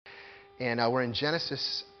And we're in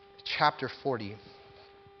Genesis chapter 40.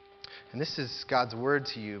 And this is God's word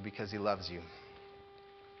to you because he loves you.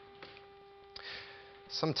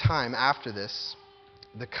 Sometime after this,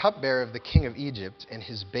 the cupbearer of the king of Egypt and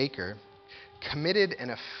his baker committed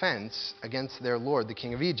an offense against their lord, the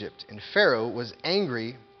king of Egypt. And Pharaoh was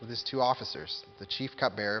angry with his two officers, the chief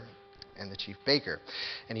cupbearer and the chief baker.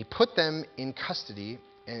 And he put them in custody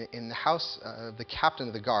in the house of the captain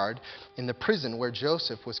of the guard, in the prison where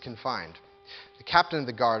Joseph was confined. The captain of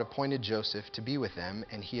the guard appointed Joseph to be with them,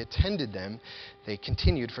 and he attended them. They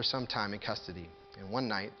continued for some time in custody. And one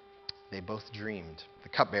night, they both dreamed, the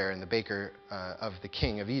cupbearer and the baker of the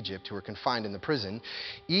king of Egypt, who were confined in the prison,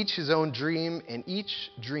 each his own dream, and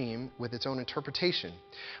each dream with its own interpretation.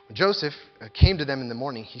 When Joseph came to them in the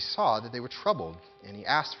morning, he saw that they were troubled, and he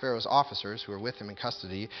asked Pharaoh's officers who were with him in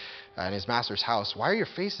custody in his master's house, "Why are your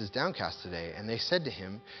faces downcast today?" And they said to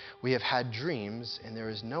him, "We have had dreams, and there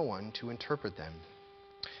is no one to interpret them."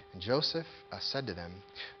 And Joseph said to them,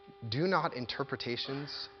 "Do not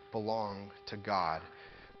interpretations belong to God?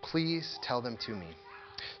 Please tell them to me."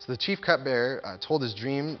 So the chief cupbearer told his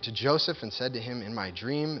dream to Joseph and said to him, "In my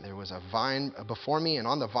dream there was a vine before me, and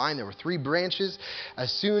on the vine there were 3 branches.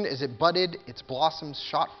 As soon as it budded, its blossoms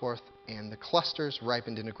shot forth, and the clusters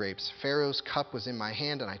ripened into grapes. Pharaoh's cup was in my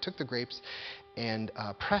hand, and I took the grapes and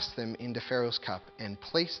pressed them into Pharaoh's cup and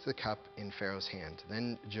placed the cup in Pharaoh's hand."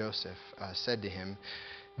 Then Joseph said to him,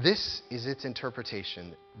 "This is its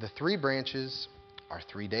interpretation. The 3 branches are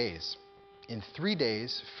 3 days. In 3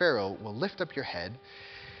 days, Pharaoh will lift up your head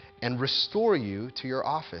and restore you to your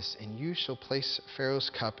office, and you shall place Pharaoh's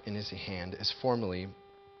cup in his hand as formerly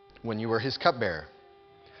when you were his cupbearer.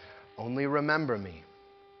 Only remember me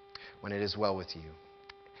when it is well with you.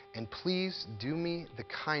 And please do me the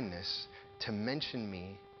kindness to mention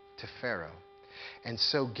me to Pharaoh, and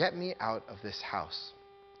so get me out of this house.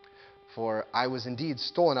 For I was indeed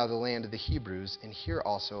stolen out of the land of the Hebrews, and here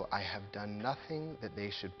also I have done nothing that they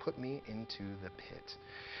should put me into the pit."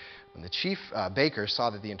 When the chief baker saw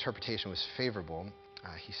that the interpretation was favorable,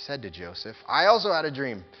 he said to Joseph, "I also had a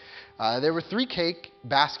dream. There were 3 cake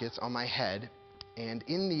baskets on my head, and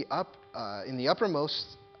in the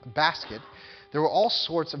uppermost basket there were all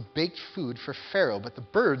sorts of baked food for Pharaoh, but the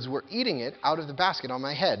birds were eating it out of the basket on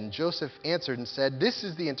my head." And Joseph answered and said, "This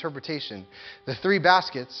is the interpretation. The 3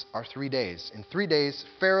 baskets are 3 days. In 3 days,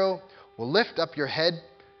 Pharaoh will lift up your head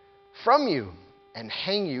from you and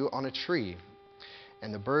hang you on a tree,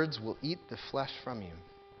 and the birds will eat the flesh from you."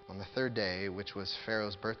 On the 3rd day, which was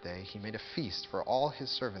Pharaoh's birthday, he made a feast for all his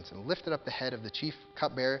servants and lifted up the head of the chief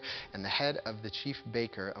cupbearer and the head of the chief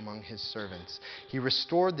baker among his servants. He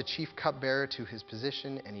restored the chief cupbearer to his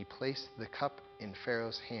position, and he placed the cup in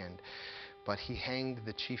Pharaoh's hand. But he hanged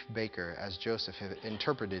the chief baker, as Joseph had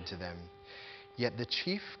interpreted to them. Yet the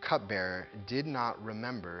chief cupbearer did not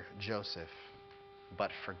remember Joseph,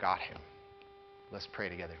 but forgot him. Let's pray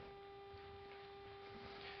together.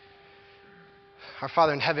 Our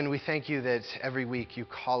Father in heaven, we thank you that every week you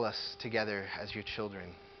call us together as your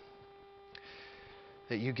children,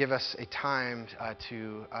 that you give us a time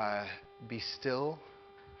to be still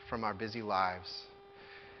from our busy lives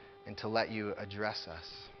and to let you address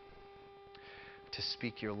us, to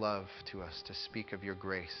speak your love to us, to speak of your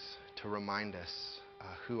grace, to remind us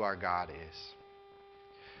who our God is.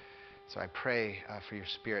 So I pray for your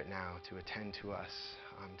Spirit now to attend to us,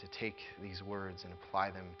 to take these words and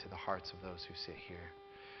apply them to the hearts of those who sit here.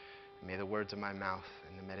 May the words of my mouth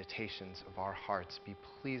and the meditations of our hearts be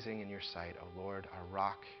pleasing in your sight, O Lord, our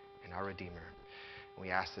rock and our Redeemer. And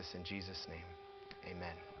we ask this in Jesus' name.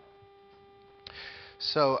 Amen.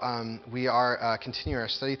 So we are continuing our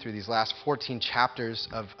study through these last 14 chapters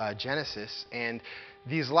of Genesis. And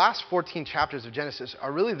these last 14 chapters of Genesis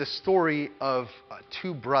are really the story of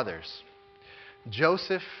 2 brothers,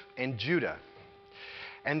 Joseph and Judah.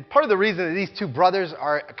 And part of the reason that these 2 brothers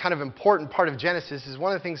are a kind of important part of Genesis is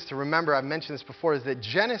one of the things to remember, I've mentioned this before, is that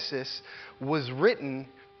Genesis was written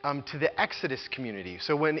to the Exodus community.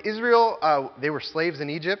 So when Israel, they were slaves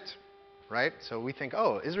in Egypt, right? So we think,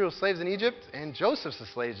 oh, Israel's slaves in Egypt, and Joseph's a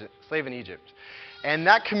slave in Egypt. And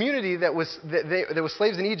that community that was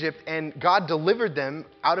slaves in Egypt, and God delivered them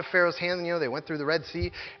out of Pharaoh's hand. You know, they went through the Red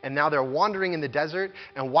Sea, and now they're wandering in the desert.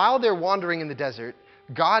 And while they're wandering in the desert,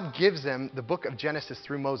 God gives them the book of Genesis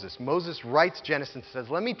through Moses. Moses writes Genesis and says,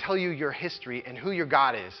 "Let me tell you your history and who your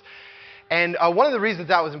God is." And one of the reasons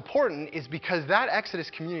that was important is because that Exodus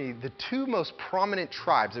community, the 2 most prominent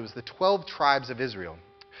tribes, it was the 12 tribes of Israel,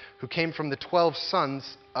 who came from the 12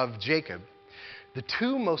 sons of Jacob. The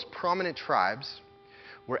 2 most prominent tribes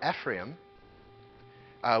were Ephraim,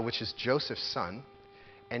 which is Joseph's son,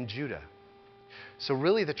 and Judah. So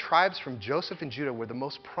really the tribes from Joseph and Judah were the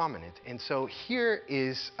most prominent. And so here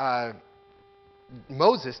is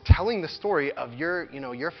Moses telling the story of your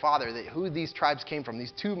father, who these tribes came from,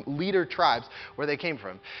 these two leader tribes, where they came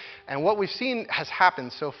from. And what we've seen has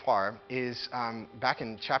happened so far is back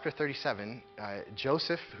in chapter 37,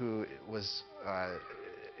 Joseph, who was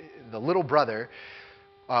the little brother,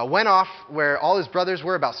 went off where all his brothers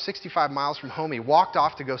were, about 65 miles from home. He walked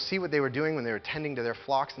off to go see what they were doing when they were tending to their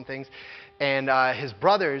flocks and things. And his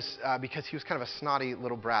brothers, because he was kind of a snotty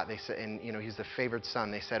little brat, they said, and he's the favored son,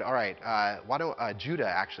 they said, all right, why don't Judah,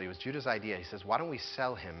 actually, it was Judah's idea. He says, why don't we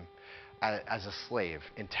sell him as a slave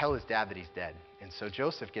and tell his dad that he's dead? And so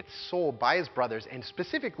Joseph gets sold by his brothers, and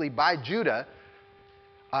specifically by Judah,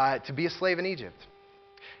 to be a slave in Egypt.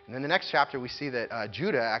 And then the next chapter, we see that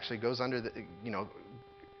Judah actually goes under the,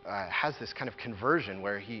 has this kind of conversion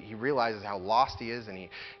where he realizes how lost he is, and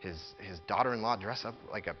his daughter-in-law dresses up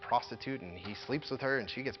like a prostitute, and he sleeps with her, and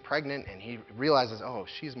she gets pregnant, and he realizes, oh,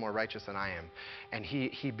 she's more righteous than I am. And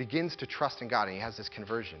he begins to trust in God, and he has this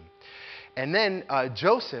conversion. And then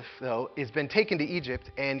Joseph, though, has been taken to Egypt,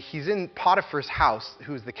 and he's in Potiphar's house,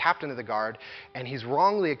 who's the captain of the guard, and he's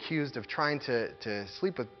wrongly accused of trying to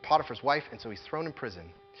sleep with Potiphar's wife, and so he's thrown in prison.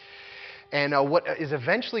 And what is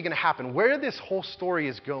eventually going to happen, where this whole story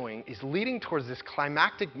is going, is leading towards this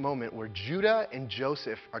climactic moment where Judah and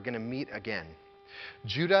Joseph are going to meet again.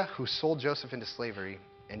 Judah, who sold Joseph into slavery,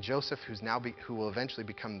 and Joseph, who will eventually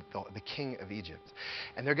become the king of Egypt.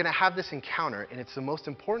 And they're going to have this encounter, and it's the most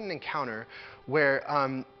important encounter where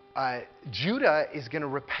Judah is going to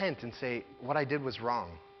repent and say, what I did was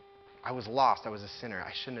wrong. I was lost. I was a sinner.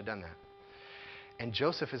 I shouldn't have done that. And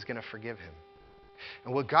Joseph is going to forgive him.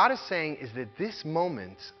 And what God is saying is that this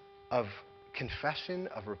moment of confession,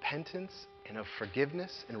 of repentance, and of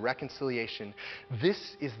forgiveness and reconciliation,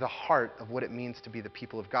 this is the heart of what it means to be the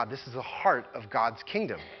people of God. This is the heart of God's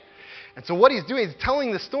kingdom. And so what he's doing is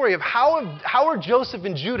telling the story of how are Joseph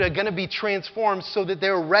and Judah going to be transformed so that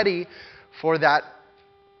they're ready for that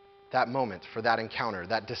moment, for that encounter,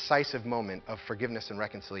 that decisive moment of forgiveness and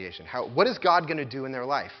reconciliation. What is God going to do in their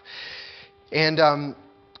life? And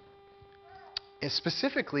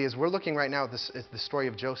specifically, as we're looking right now at the story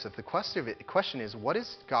of Joseph, the question is, what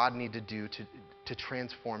does God need to do to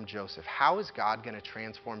transform Joseph? How is God going to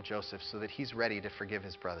transform Joseph so that he's ready to forgive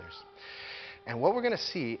his brothers? And what we're going to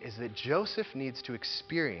see is that Joseph needs to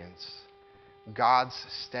experience God's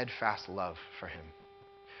steadfast love for him.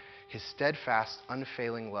 His steadfast,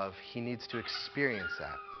 unfailing love, he needs to experience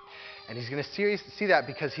that. And he's going to see that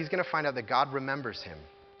because he's going to find out that God remembers him.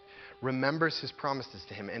 Remembers his promises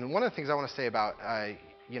to him. And one of the things I want to say about,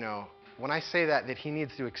 when I say that he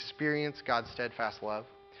needs to experience God's steadfast love,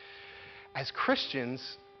 as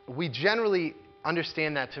Christians, we generally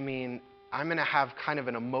understand that to mean I'm going to have kind of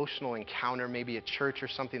an emotional encounter, maybe at church or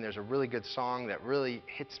something. There's a really good song that really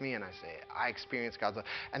hits me, and I say, I experience God's love.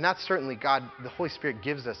 And that's certainly God, the Holy Spirit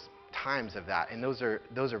gives us times of that, and those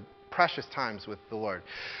are precious times with the Lord.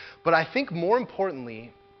 But I think more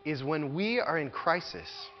importantly is when we are in crisis.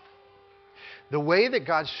 The way that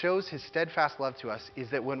God shows his steadfast love to us is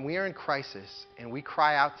that when we are in crisis and we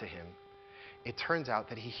cry out to him, it turns out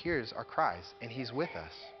that he hears our cries and he's with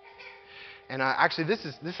us. And actually, this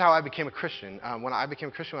is how I became a Christian. When I became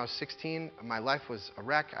a Christian when I was 16, my life was a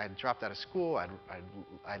wreck. I had dropped out of school.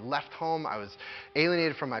 I left home. I was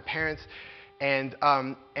alienated from my parents. And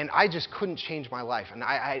I just couldn't change my life. And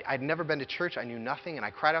I'd never been to church. I knew nothing. And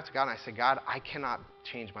I cried out to God and I said, God, I cannot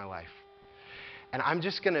change my life. And I'm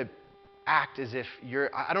just going to act as if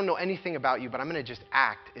I don't know anything about you, but I'm going to just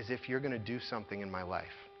act as if you're going to do something in my life.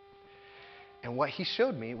 And what he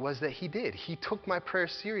showed me was that he did. He took my prayer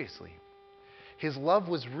seriously. His love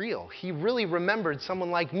was real. He really remembered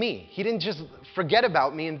someone like me. He didn't just forget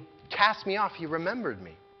about me and cast me off. He remembered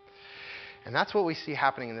me. And that's what we see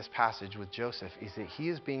happening in this passage with Joseph, is that he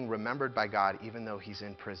is being remembered by God even though he's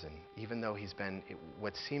in prison, even though he's been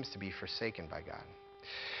what seems to be forsaken by God.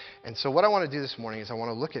 And so what I want to do this morning is I want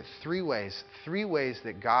to look at three ways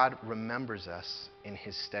that God remembers us in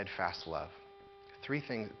his steadfast love.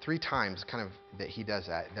 Three times kind of that he does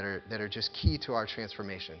that are just key to our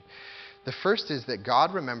transformation. The first is that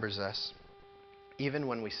God remembers us even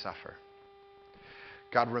when we suffer.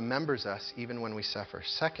 God remembers us even when we suffer.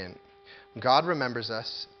 Second, God remembers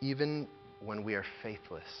us even when we are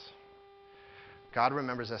faithless. God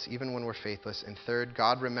remembers us even when we're faithless. And third,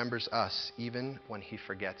 God remembers us even when he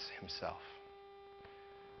forgets himself.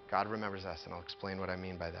 God remembers us, and I'll explain what I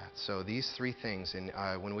mean by that. So these three things, and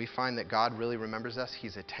when we find that God really remembers us,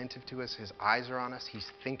 he's attentive to us, his eyes are on us, he's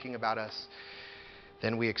thinking about us,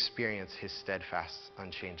 then we experience his steadfast,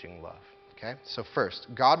 unchanging love. Okay? So first,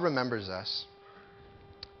 God remembers us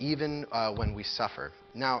even when we suffer.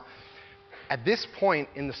 Now, at this point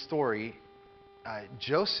in the story,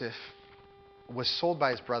 Joseph was sold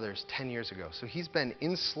by his brothers 10 years ago. So he's been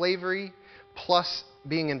in slavery plus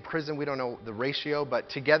being in prison. We don't know the ratio, but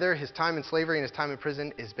together his time in slavery and his time in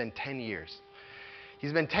prison has been 10 years.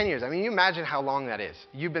 He's been 10 years. I mean, you imagine how long that is.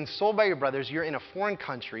 You've been sold by your brothers. You're in a foreign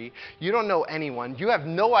country. You don't know anyone. You have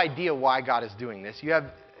no idea why God is doing this.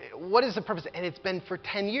 What is the purpose? And it's been for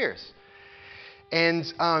 10 years. And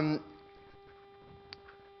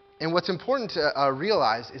what's important to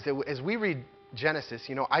realize is that as we read Genesis,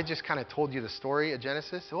 I just kind of told you the story of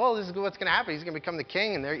Genesis. Well, this is what's going to happen. He's going to become the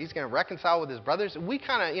king, and he's going to reconcile with his brothers. We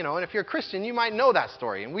kind of, and if you're a Christian, you might know that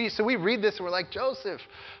story. And so we read this, and we're like, Joseph,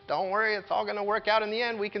 don't worry, it's all going to work out in the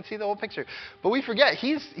end. We can see the whole picture. But we forget,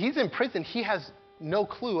 he's in prison. He has no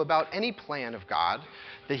clue about any plan of God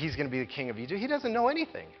that he's going to be the king of Egypt. He doesn't know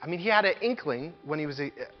anything. I mean, he had an inkling when he was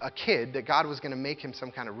a kid that God was going to make him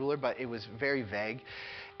some kind of ruler, but it was very vague.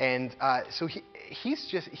 And so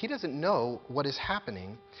he doesn't know what is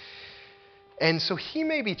happening. And so he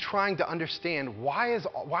may be trying to understand why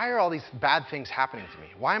are all these bad things happening to me?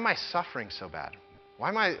 Why am I suffering so bad?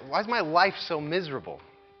 Why is my life so miserable?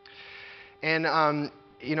 And,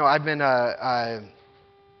 I've been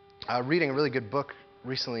reading a really good book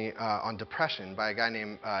recently on depression by a guy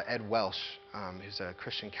named Ed Welsh, who's a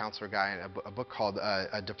Christian counselor guy, and a book called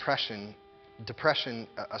Depression,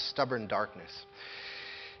 A Stubborn Darkness.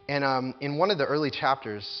 And in one of the early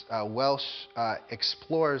chapters, Welsh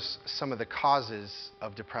explores some of the causes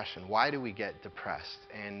of depression. Why do we get depressed?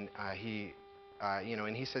 And he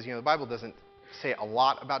says, the Bible doesn't say a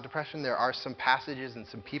lot about depression. There are some passages and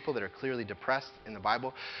some people that are clearly depressed in the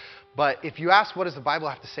Bible. But if you ask, what does the Bible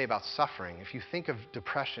have to say about suffering? If you think of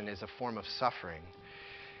depression as a form of suffering,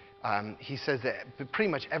 he says that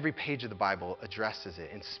pretty much every page of the Bible addresses it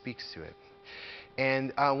and speaks to it.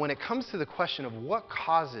 And when it comes to the question of what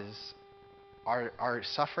causes our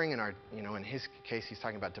suffering and in his case, he's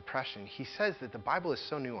talking about depression, he says that the Bible is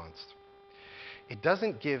so nuanced. It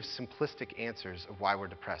doesn't give simplistic answers of why we're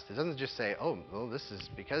depressed. It doesn't just say, oh, well, this is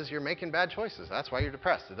because you're making bad choices. That's why you're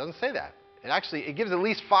depressed. It doesn't say that. It gives at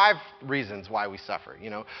least 5 reasons why we suffer.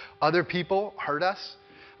 Other people hurt us.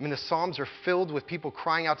 I mean, the Psalms are filled with people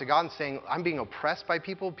crying out to God and saying, I'm being oppressed by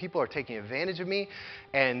people. People are taking advantage of me.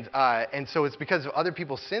 And so it's because of other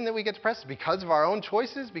people's sin that we get depressed. It's because of our own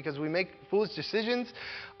choices, because we make foolish decisions.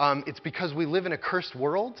 It's because we live in a cursed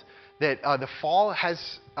world that the fall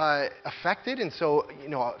has affected. And so,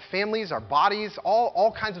 families, our bodies,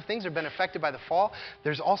 all kinds of things have been affected by the fall.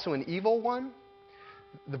 There's also an evil one.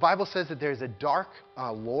 The Bible says that there's a dark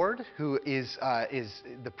Lord who is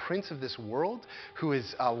the prince of this world, who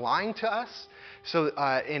is lying to us,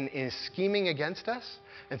 and is scheming against us.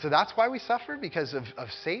 And so that's why we suffer, because of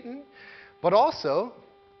Satan. But also,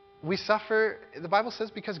 we suffer, the Bible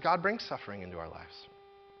says, because God brings suffering into our lives.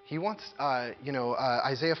 He wants,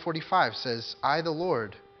 Isaiah 45 says, I, the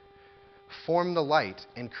Lord, form the light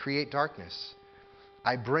and create darkness.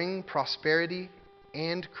 I bring prosperity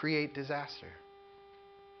and create disaster.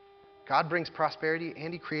 God brings prosperity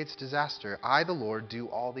and he creates disaster. I, the Lord, do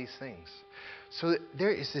all these things. So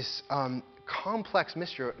there is this complex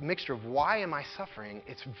mixture of why am I suffering?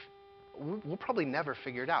 We'll probably never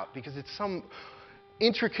figure it out, because it's some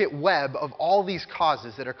intricate web of all these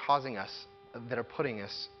causes that are causing us, that are putting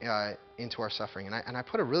us into our suffering. And I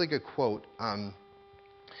put a really good quote on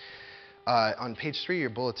page 3 of your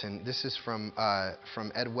bulletin. This is from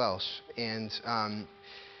Ed Welsh. And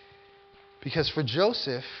because for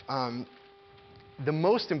Joseph, the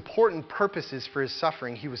most important purposes for his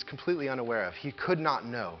suffering he was completely unaware of. He could not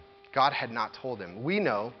know. God had not told him. We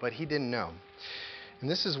know, but he didn't know. And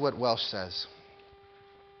this is what Welsh says.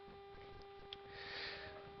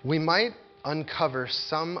 We might uncover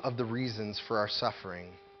some of the reasons for our suffering,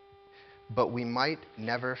 but we might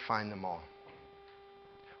never find them all.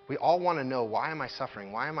 We all want to know, why am I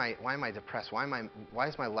suffering? Why am I depressed? Why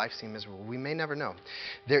does my life seem miserable? We may never know.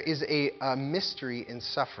 There is a mystery in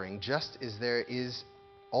suffering, just as there is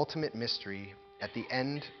ultimate mystery at the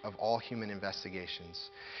end of all human investigations.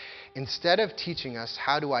 Instead of teaching us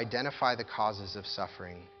how to identify the causes of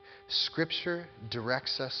suffering, Scripture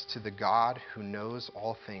directs us to the God who knows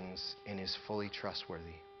all things and is fully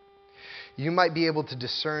trustworthy. You might be able to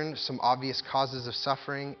discern some obvious causes of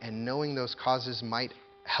suffering, and knowing those causes might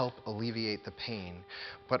help alleviate the pain.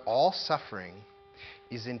 But all suffering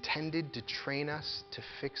is intended to train us to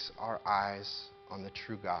fix our eyes on the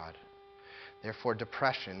true God. Therefore,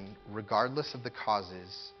 depression, regardless of the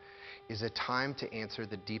causes, is a time to answer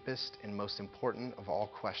the deepest and most important of all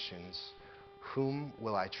questions. Whom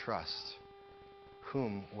will I trust?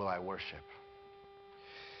 Whom will I worship?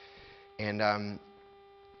 And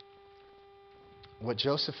what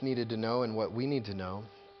Joseph needed to know and what we need to know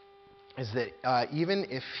is that even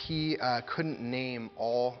if he couldn't name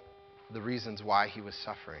all the reasons why he was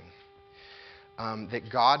suffering,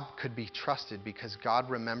 that God could be trusted because God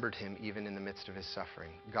remembered him even in the midst of his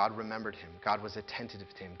suffering. God remembered him. God was attentive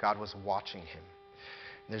to him. God was watching him.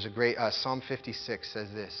 There's a great, Psalm 56 says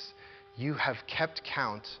this: "You have kept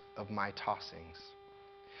count of my tossings.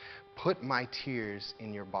 Put my tears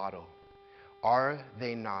in your bottle. Are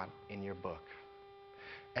they not in your book?"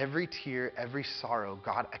 Every tear, every sorrow,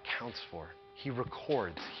 God accounts for. He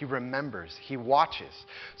records. He remembers. He watches.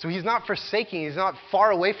 So he's not forsaking. He's not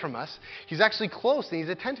far away from us. He's actually close and he's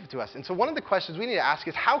attentive to us. And so one of the questions we need to ask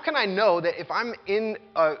is, how can I know that if I'm in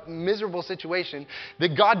a miserable situation,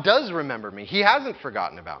 that God does remember me? He hasn't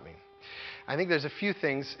forgotten about me. I think there's a few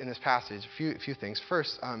things in this passage, a few things.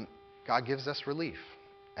 First, God gives us relief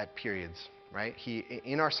at periods, right?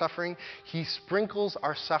 In our suffering, he sprinkles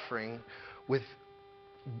our suffering with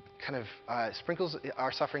sprinkles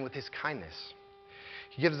our suffering with his kindness.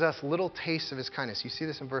 He gives us little tastes of his kindness. You see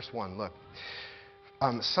this in verse 1. Look.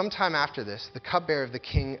 Sometime after this, the cupbearer of the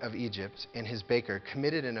king of Egypt and his baker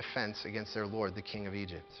committed an offense against their lord, the king of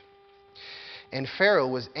Egypt. And Pharaoh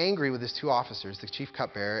was angry with his two officers, the chief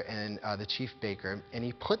cupbearer and the chief baker, and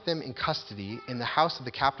he put them in custody in the house of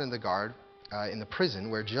the captain of the guard, in the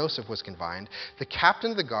prison where Joseph was confined. The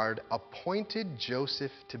captain of the guard appointed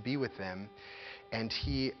Joseph to be with them, and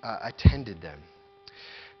he attended them.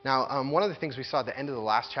 Now, one of the things we saw at the end of the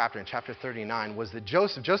last chapter, in chapter 39, was that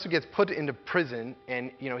Joseph gets put into prison,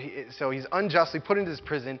 and so he's unjustly put into this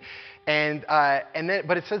prison,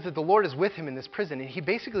 but it says that the Lord is with him in this prison, and he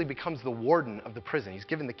basically becomes the warden of the prison. He's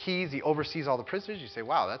given the keys. He oversees all the prisoners. You say,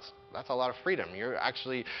 wow, that's a lot of freedom. You're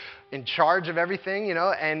actually in charge of everything,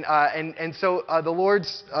 and so the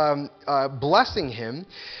Lord's blessing him,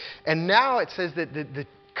 and now it says that the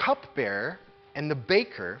cupbearer and the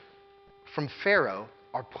baker from Pharaoh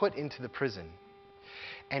are put into the prison.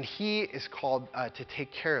 And he is called to take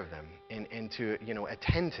care of them and to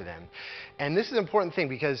attend to them. And this is an important thing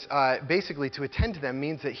because basically to attend to them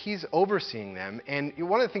means that he's overseeing them. And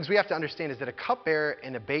one of the things we have to understand is that a cupbearer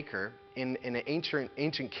and a baker in an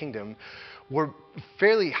ancient kingdom were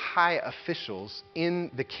fairly high officials in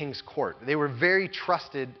the king's court. They were very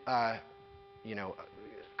trusted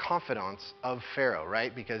confidants of Pharaoh,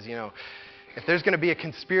 right? Because, if there's going to be a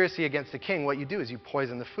conspiracy against the king, what you do is you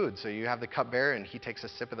poison the food. So you have the cupbearer, and he takes a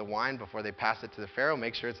sip of the wine before they pass it to the Pharaoh,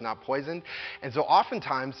 make sure it's not poisoned. And so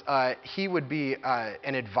oftentimes, he would be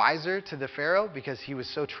an advisor to the Pharaoh because he was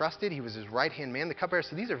so trusted. He was his right-hand man, the cupbearer.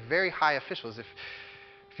 So these are very high officials. If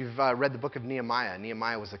you've read the book of Nehemiah,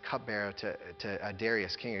 Nehemiah was the cupbearer to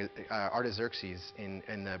Darius, King Artaxerxes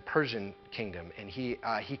in the Persian kingdom. And he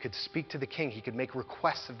could speak to the king. He could make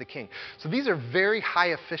requests of the king. So these are very high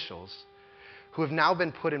officials who have now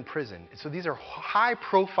been put in prison. So these are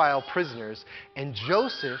high-profile prisoners, and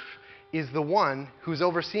Joseph is the one who's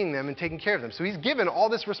overseeing them and taking care of them. So he's given all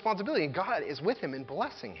this responsibility, and God is with him and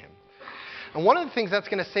blessing him. And one of the things that's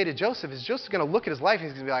going to say to Joseph is Joseph's going to look at his life, and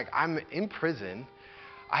he's going to be like, I'm in prison.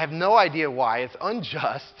 I have no idea why. It's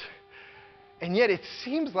unjust. And yet it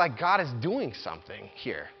seems like God is doing something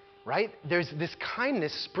here. Right? There's this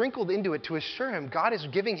kindness sprinkled into it to assure him God is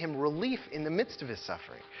giving him relief in the midst of his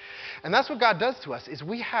suffering. And that's what God does to us, is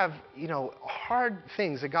we have, hard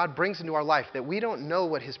things that God brings into our life that we don't know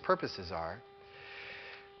what his purposes are.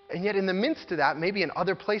 And yet in the midst of that, maybe in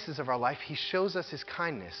other places of our life, he shows us his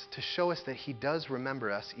kindness to show us that he does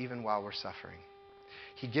remember us even while we're suffering.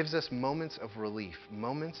 He gives us moments of relief,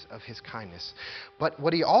 moments of his kindness. But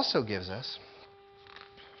what he also gives us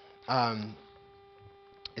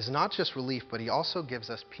is not just relief, but he also gives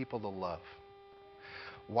us people to love.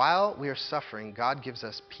 While we are suffering, God gives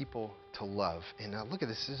us people to love. And look at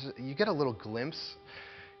this. You get a little glimpse.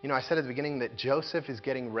 I said at the beginning that Joseph is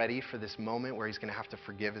getting ready for this moment where he's going to have to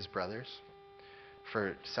forgive his brothers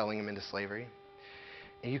for selling him into slavery.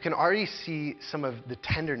 And you can already see some of the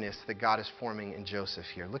tenderness that God is forming in Joseph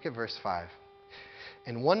here. Look at verse 5.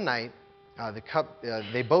 And one night,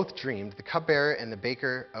 they both dreamed, the cupbearer and the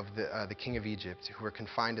baker of the king of Egypt, who were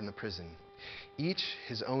confined in the prison, each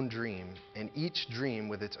his own dream, and each dream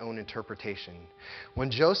with its own interpretation. When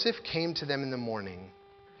Joseph came to them in the morning,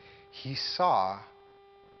 he saw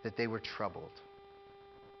that they were troubled.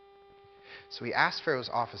 So he asked Pharaoh's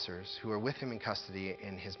officers, who were with him in custody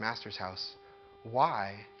in his master's house,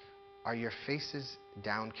 "Why are your faces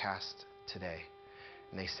downcast today?"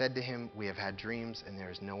 And they said to him, "We have had dreams, and there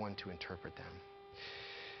is no one to interpret them."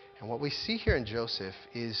 And what we see here in Joseph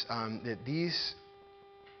is that these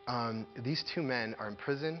two men are in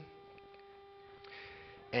prison,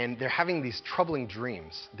 and they're having these troubling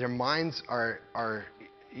dreams. Their minds are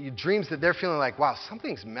dreams that they're feeling like, wow,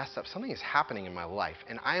 something's messed up, something is happening in my life,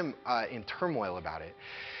 and I am in turmoil about it.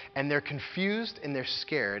 And they're confused and they're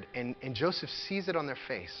scared, and Joseph sees it on their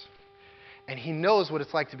face. And he knows what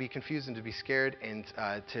it's like to be confused and to be scared and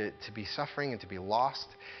to be suffering and to be lost.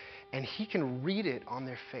 And he can read it on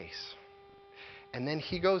their face. And then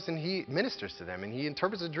he goes and he ministers to them and he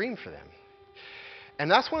interprets a dream for them. And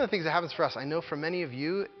that's one of the things that happens for us. I know for many of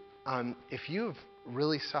you, if you've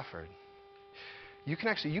really suffered, you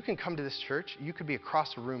can come to this church. You could be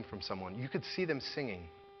across a room from someone. You could see them singing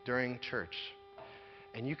during church.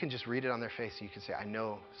 And you can just read it on their face. And you can say, I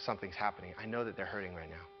know something's happening. I know that they're hurting right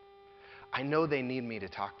now. I know they need me to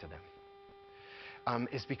talk to them.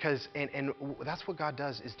 Is because, and that's what God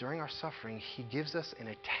does, is during our suffering, he gives us an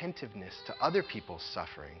attentiveness to other people's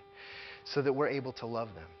suffering so that we're able to love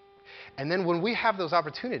them. And then when we have those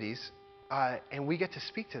opportunities and we get to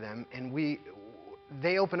speak to them and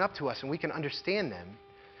they open up to us and we can understand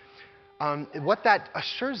them, what that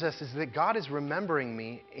assures us is that God is remembering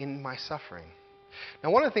me in my suffering.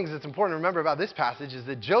 Now, one of the things that's important to remember about this passage is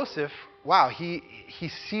that Joseph, wow, he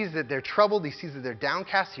sees that they're troubled. He sees that they're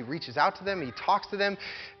downcast. He reaches out to them. He talks to them.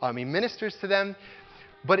 He ministers to them.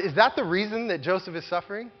 But is that the reason that Joseph is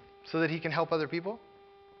suffering? So that he can help other people?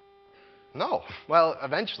 No. Well,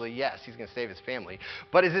 eventually, yes, he's going to save his family.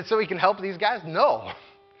 But is it so he can help these guys? No.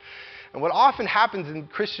 And what often happens in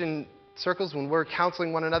Christian circles when we're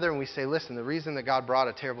counseling one another and we say, listen, the reason that God brought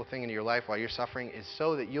a terrible thing into your life while you're suffering is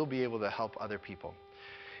so that you'll be able to help other people.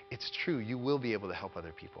 It's true, you will be able to help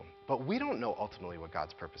other people. But we don't know ultimately what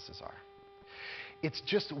God's purposes are. It's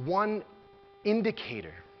just one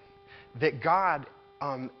indicator that God,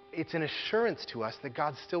 it's an assurance to us that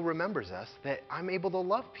God still remembers us, that I'm able to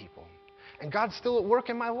love people. And God's still at work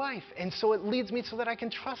in my life. And so it leads me so that I can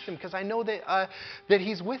trust him because I know that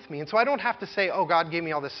he's with me. And so I don't have to say, oh, God gave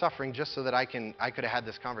me all this suffering just so that I could have had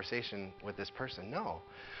this conversation with this person. No.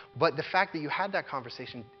 But the fact that you had that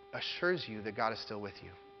conversation assures you that God is still with you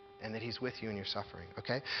and that he's with you in your suffering.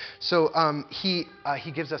 Okay? So he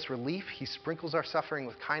gives us relief. He sprinkles our suffering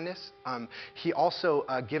with kindness. He also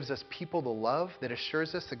gives us people to love that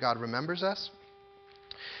assures us that God remembers us.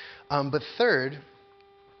 But third,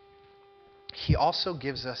 he also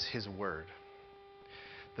gives us his word.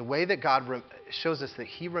 The way that God shows us that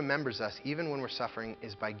he remembers us even when we're suffering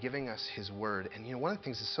is by giving us his word. And one of the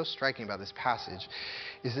things that's so striking about this passage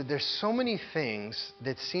is that there's so many things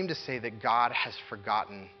that seem to say that God has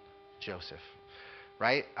forgotten Joseph,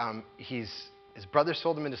 right? His brother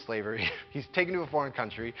sold him into slavery. He's taken to a foreign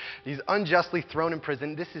country. He's unjustly thrown in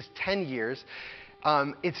prison. This is 10 years.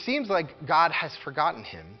 It seems like God has forgotten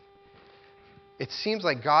him. It seems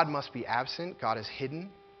like God must be absent. God is hidden.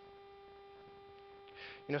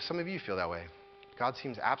 Some of you feel that way. God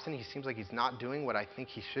seems absent. He seems like he's not doing what I think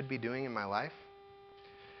he should be doing in my life.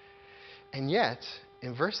 And yet,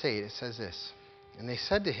 in verse 8, it says this, and they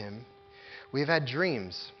said to him, we have had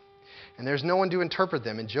dreams, and there's no one to interpret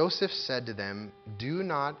them. And Joseph said to them, do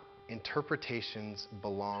not interpretations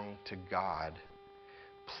belong to God?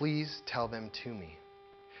 Please tell them to me.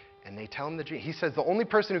 And they tell him the dream. He says the only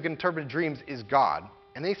person who can interpret dreams is God.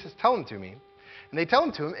 And they says, tell him to me. And they tell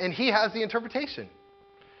him to him, and he has the interpretation.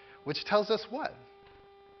 Which tells us what?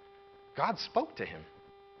 God spoke to him.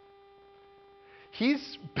 He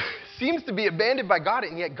seems to be abandoned by God,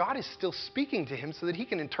 and yet God is still speaking to him so that he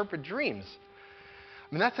can interpret dreams.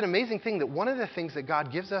 I mean, that's an amazing thing, that one of the things that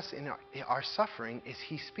God gives us in our suffering is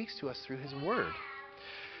he speaks to us through his word.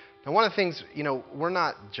 Now, one of the things, we're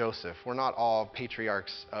not Joseph. We're not all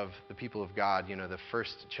patriarchs of the people of God, the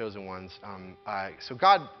first chosen ones. So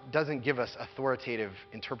God doesn't give us authoritative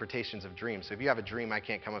interpretations of dreams. So if you have a dream, I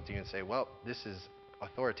can't come up to you and say, well, this is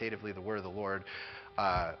authoritatively the word of the Lord.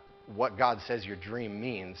 What God says your dream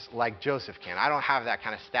means, like Joseph can. I don't have that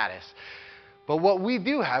kind of status. But what we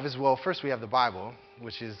do have is, well, first we have the Bible,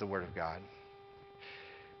 which is the word of God.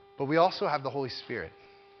 But we also have the Holy Spirit.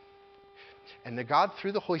 And that God,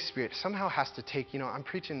 through the Holy Spirit, somehow has to take, I'm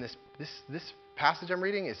preaching this passage I'm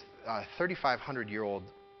reading is a 3,500-year-old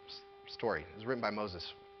story. It was written by Moses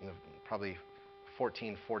in probably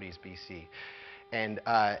 1440s BC.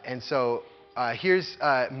 And so here's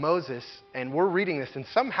Moses, and we're reading this, and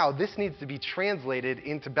somehow this needs to be translated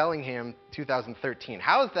into Bellingham 2013.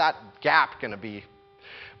 How is that gap going to be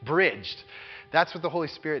bridged? That's what the Holy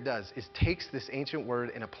Spirit does, is takes this ancient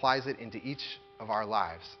word and applies it into each of our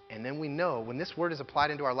lives. And then we know, when this word is applied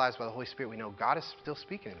into our lives by the Holy Spirit, we know God is still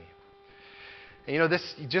speaking to me. And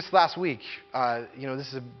this, just last week, this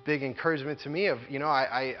is a big encouragement to me of,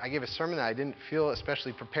 I gave a sermon that I didn't feel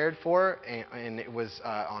especially prepared for, and it was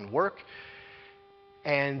on work.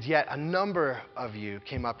 And yet a number of you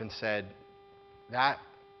came up and said, that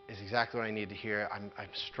is exactly what I need to hear. I'm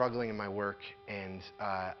struggling in my work, and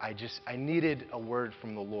I needed a word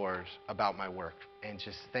from the Lord about my work. And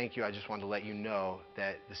just thank you. I just wanted to let you know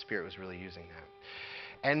that the Spirit was really using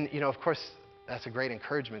that. And, of course, that's a great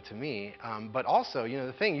encouragement to me. But also,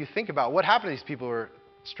 the thing, you think about what happened to these people who are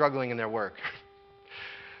struggling in their work.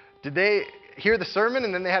 Did they hear the sermon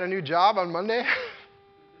and then they had a new job on Monday?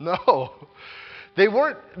 No. They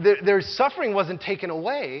weren't, their suffering wasn't taken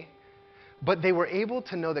away, but they were able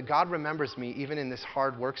to know that God remembers me even in this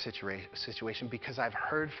hard work situation because I've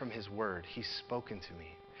heard from his word. He's spoken to me.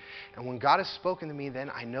 And when God has spoken to me,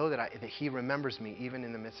 then I know that he remembers me even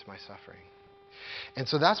in the midst of my suffering. And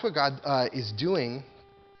so that's what God is doing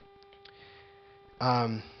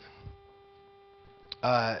for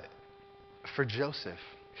Joseph,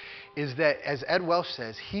 is that, as Ed Welsh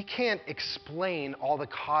says, he can't explain all the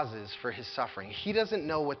causes for his suffering. He doesn't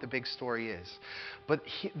know what the big story is. But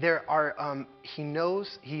he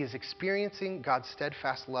knows he is experiencing God's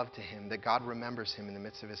steadfast love to him, that God remembers him in the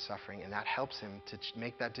midst of his suffering, and that helps him to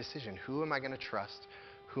make that decision. Who am I going to trust?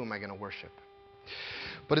 Who am I going to worship?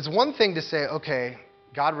 But it's one thing to say, okay,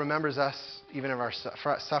 God remembers us even of our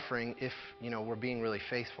suffering if, we're being really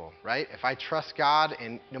faithful, right? If I trust God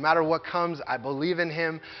and no matter what comes, I believe in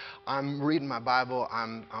him, I'm reading my Bible,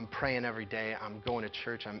 I'm praying every day, I'm going to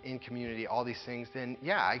church, I'm in community, all these things, then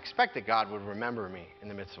yeah, I expect that God would remember me in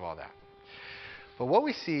the midst of all that. But what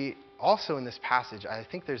we see also in this passage, I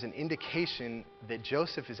think there's an indication that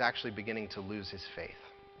Joseph is actually beginning to lose his faith.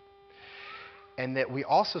 And that we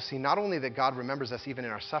also see not only that God remembers us even in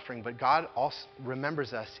our suffering, but God also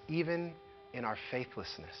remembers us even in our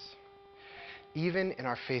faithlessness. Even in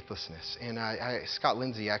our faithlessness. And Scott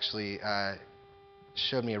Lindsay actually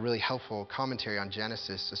showed me a really helpful commentary on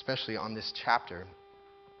Genesis, especially on this chapter.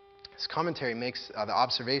 This commentary makes the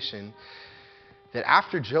observation that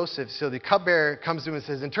after Joseph, so the cupbearer comes to him and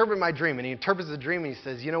says, interpret my dream. And he interprets the dream and he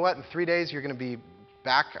says, you know what, in 3 days you're going to be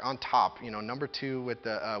back on top, number 2 with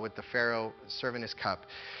the Pharaoh serving his cup.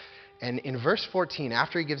 And in verse 14,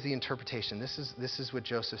 after he gives the interpretation, this is what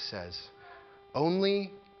Joseph says.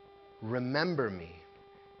 Only remember me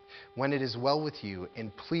when it is well with you,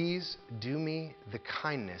 and please do me the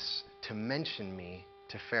kindness to mention me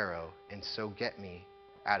to Pharaoh, and so get me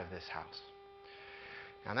out of this house.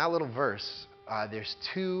 Now in that little verse, there's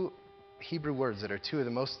 2 Hebrew words that are 2 of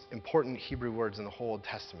the most important Hebrew words in the whole Old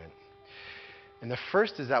Testament. And the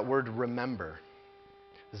first is that word remember,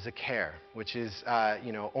 zakar, which is,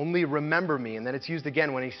 only remember me. And then it's used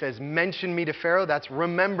again when he says, mention me to Pharaoh. That's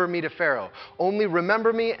remember me to Pharaoh. Only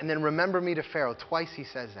remember me, and then remember me to Pharaoh. Twice he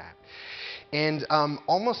says that. And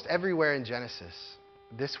almost everywhere in Genesis,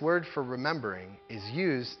 this word for remembering is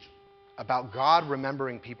used about God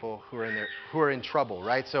remembering people who are in trouble,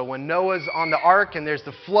 right? So when Noah's on the ark and there's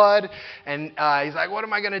the flood, and he's like, what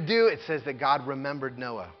am I going to do? It says that God remembered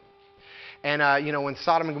Noah. And, when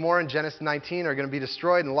Sodom and Gomorrah in Genesis 19 are going to be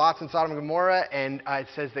destroyed, and Lot's in Sodom and Gomorrah, and it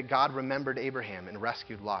says that God remembered Abraham and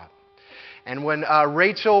rescued Lot. And when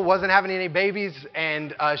Rachel wasn't having any babies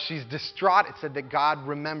and she's distraught, it said that God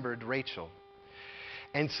remembered Rachel.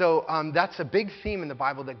 And so that's a big theme in the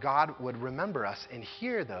Bible, that God would remember us. And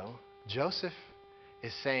here, though, Joseph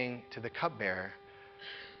is saying to the cupbearer,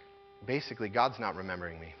 basically, God's not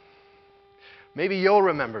remembering me. Maybe you'll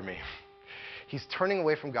remember me. He's turning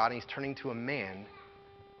away from God, and he's turning to a man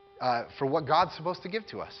for what God's supposed to give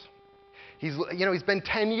to us. He's been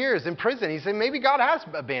 10 years in prison. He said, maybe God has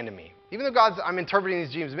abandoned me. Even though I'm interpreting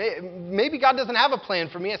these dreams, maybe God doesn't have a plan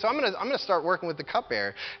for me, so I'm going to start working with the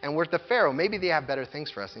cupbearer and with the Pharaoh. Maybe they have better things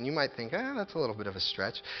for us. And you might think, that's a little bit of a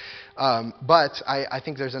stretch. But I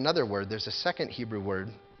think there's another word. There's a second Hebrew word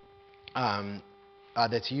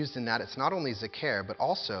that's used in that. It's not only zakar, but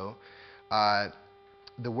also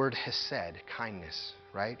the word hesed, kindness,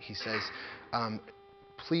 right? He says,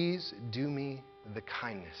 please do me the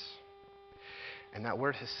kindness. And that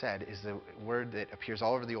word hesed is the word that appears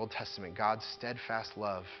all over the Old Testament, God's steadfast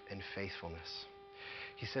love and faithfulness.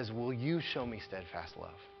 He says, will you show me steadfast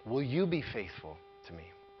love? Will you be faithful to me?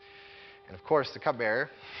 And of course, the cupbearer,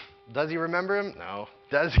 does he remember him? No.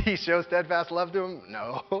 Does he show steadfast love to him?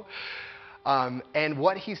 No. And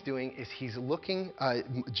what he's doing is he's looking,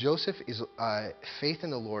 Joseph is, faith in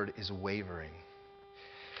the Lord is wavering.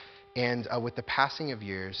 And with the passing of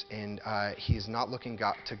years, and he's not looking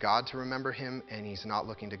to God to remember him, and he's not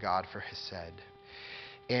looking to God for hesed.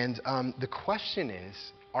 And the question is,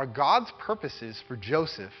 are God's purposes for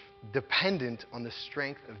Joseph dependent on the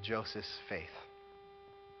strength of Joseph's faith?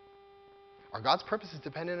 Are God's purposes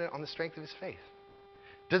dependent on the strength of his faith?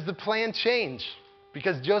 Does the plan change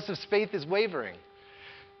because Joseph's faith is wavering?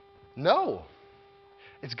 No.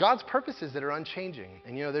 It's God's purposes that are unchanging.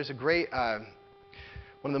 And there's a great, one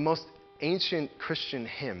of the most ancient Christian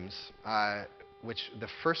hymns, which the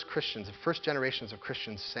first Christians, the first generations of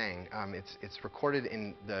Christians sang. It's recorded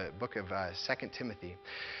in the book of 2 Timothy.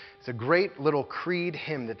 It's a great little creed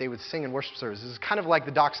hymn that they would sing in worship services. It's kind of like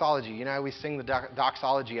the doxology. We sing the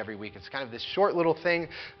doxology every week. It's kind of this short little thing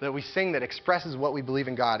that we sing that expresses what we believe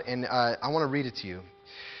in God. And I want to read it to you.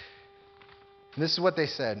 And this is what they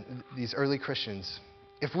said, these early Christians.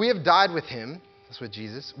 If we have died with him, that's with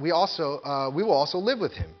Jesus, we will also live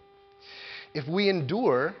with him. If we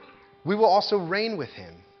endure, we will also reign with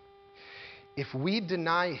him. If we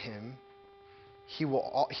deny him,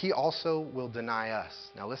 he also will deny us.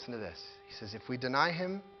 Now listen to this. He says, if we deny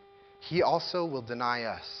him, he also will deny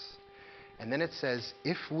us. And then it says,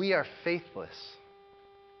 if we are faithless.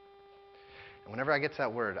 And whenever I get to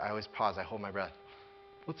that word, I always pause. I hold my breath.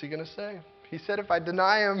 What's he going to say? He said, if I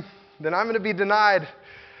deny him, then I'm going to be denied.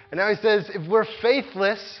 And now he says, if we're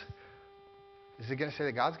faithless, is it going to say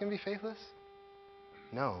that God's going to be faithless?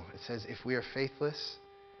 No. It says, if we are faithless,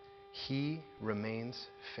 he remains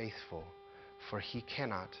faithful, for he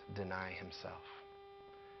cannot deny himself.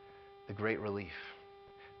 The great relief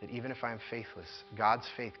that even if I'm faithless, God's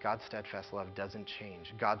faith, God's steadfast love doesn't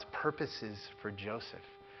change. God's purposes for Joseph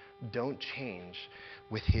don't change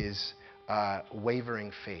with his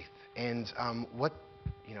wavering faith. And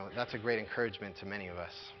that's a great encouragement to many of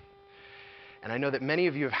us. And I know that many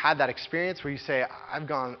of you have had that experience where you say, I've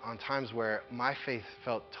gone on times where my faith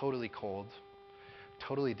felt totally cold,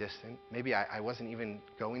 totally distant. Maybe I wasn't even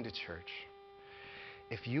going to church.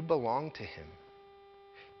 If you belong to him,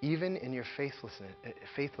 even in your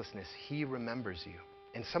faithlessness, he remembers you.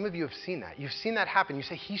 And some of you have seen that. You've seen that happen. You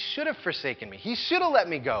say, he should have forsaken me. He should have let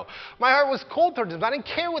me go. My heart was cold towards him. I didn't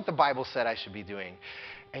care what the Bible said I should be doing.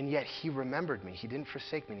 And yet he remembered me. He didn't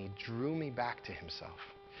forsake me. And he drew me back to himself.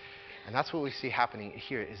 And that's what we see happening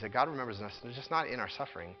here, is that God remembers us, just not in our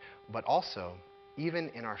suffering, but also even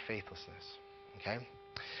in our faithlessness. Okay?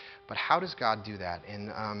 But how does God do that? And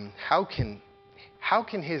how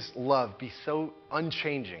can his love be so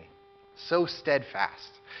unchanging, so steadfast?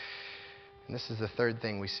 And this is the third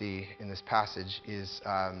thing we see in this passage, is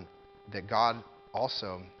that God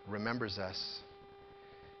also remembers us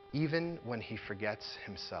even when he forgets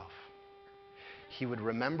himself. He would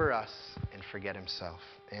remember us and forget himself.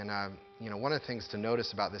 And one of the things to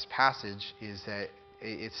notice about this passage is that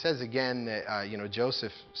it says again that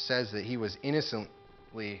Joseph says that he was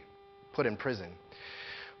innocently put in prison.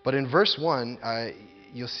 But in verse 1,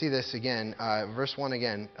 you'll see this again. Verse 1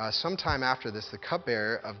 again. Sometime after this, the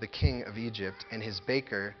cupbearer of the king of Egypt and his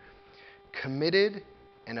baker committed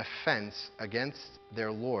an offense against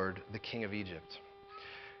their lord, the king of Egypt.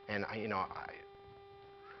 And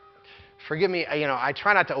forgive me, I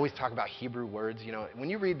try not to always talk about Hebrew words. When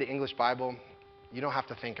you read the English Bible, you don't have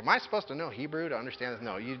to think, am I supposed to know Hebrew to understand this?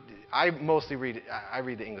 No, I mostly read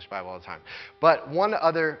the English Bible all the time. But one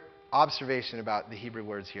other observation about the Hebrew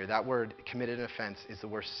words here, that word committed an offense is the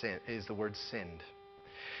word sinned.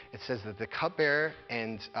 It says that the cupbearer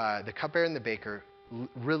and the baker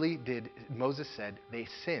really did, Moses said, they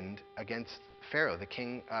sinned against Pharaoh, the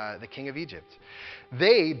king of Egypt.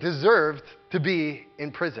 They deserved to be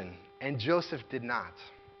in prison, and Joseph did not.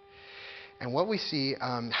 And what we see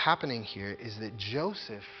happening here is that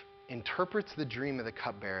Joseph interprets the dream of the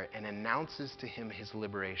cupbearer and announces to him his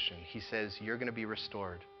liberation. He says, you're going to be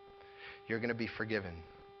restored. You're going to be forgiven.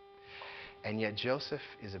 And yet Joseph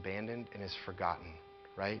is abandoned and is forgotten,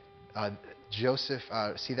 right? Joseph,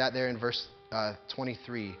 see that there in verse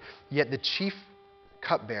 23. Yet the chief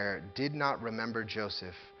cupbearer did not remember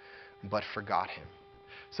Joseph, but forgot him.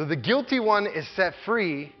 So the guilty one is set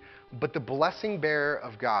free, but the blessing bearer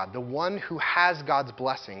of God, the one who has God's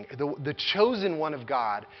blessing, the chosen one of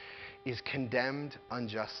God, is condemned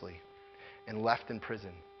unjustly and left in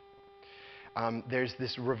prison. There's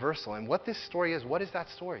this reversal. And what this story is, what is that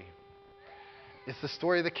story? It's the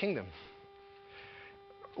story of the kingdom.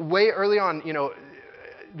 Way early on,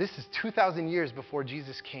 this is 2,000 years before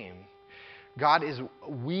Jesus came. God is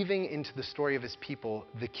weaving into the story of his people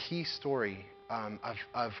the key story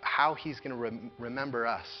of how he's going to remember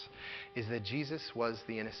us, is that Jesus was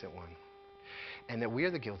the innocent one and that we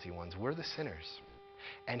are the guilty ones. We're the sinners.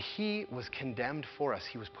 And he was condemned for us.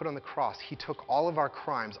 He was put on the cross. He took all of our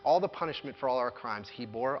crimes, all the punishment for all our crimes, he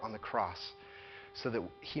bore on the cross so that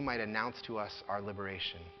he might announce to us our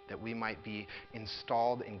liberation, that we might be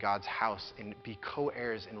installed in God's house and be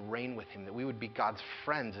co-heirs and reign with him, that we would be God's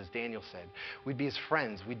friends, as Daniel said. We'd be his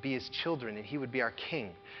friends, we'd be his children, and he would be our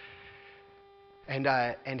king.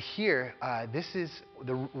 And here, this is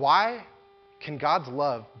why Can God's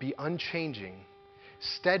love be unchanging,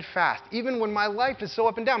 steadfast, even when my life is so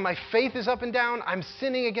up and down? My faith is up and down. I'm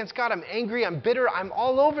sinning against God. I'm angry. I'm bitter. I'm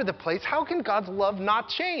all over the place. How can God's love not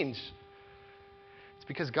change? It's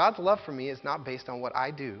because God's love for me is not based on what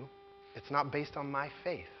I do. It's not based on my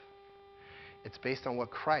faith. It's based on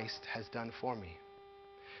what Christ has done for me.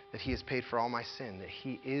 That he has paid for all my sin. That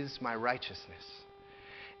he is my righteousness.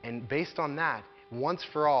 And based on that, once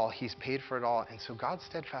for all, he's paid for it all. And so God's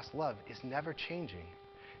steadfast love is never changing.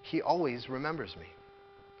 He always remembers me.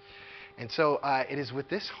 And so it is with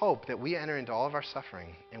this hope that we enter into all of our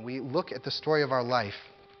suffering and we look at the story of our life,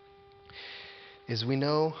 is we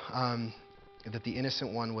know that the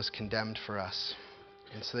innocent one was condemned for us.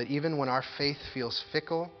 And so that even when our faith feels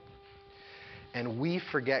fickle and we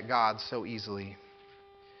forget God so easily,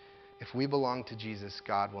 if we belong to Jesus,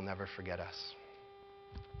 God will never forget us.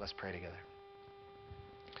 Let's pray together.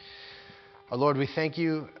 Our Lord, we thank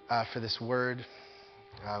you for this word.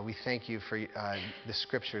 We thank you for the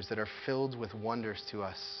scriptures that are filled with wonders to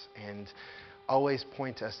us and always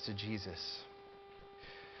point us to Jesus.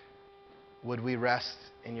 Would we rest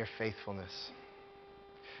in your faithfulness?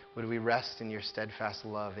 Would we rest in your steadfast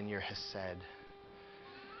love, in your hesed?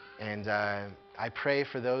 And I pray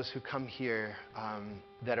for those who come here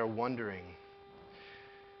that are wondering,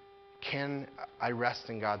 can I rest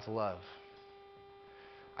in God's love?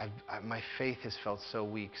 My faith has felt so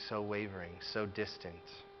weak, so wavering, so distant.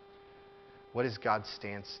 What is God's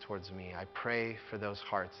stance towards me? I pray for those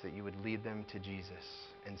hearts that you would lead them to Jesus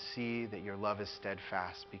and see that your love is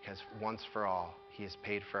steadfast because once for all, he has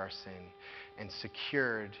paid for our sin and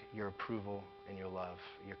secured your approval and your love,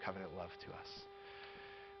 your covenant love to us.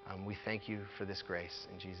 We thank you for this grace.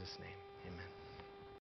 In Jesus' name, amen.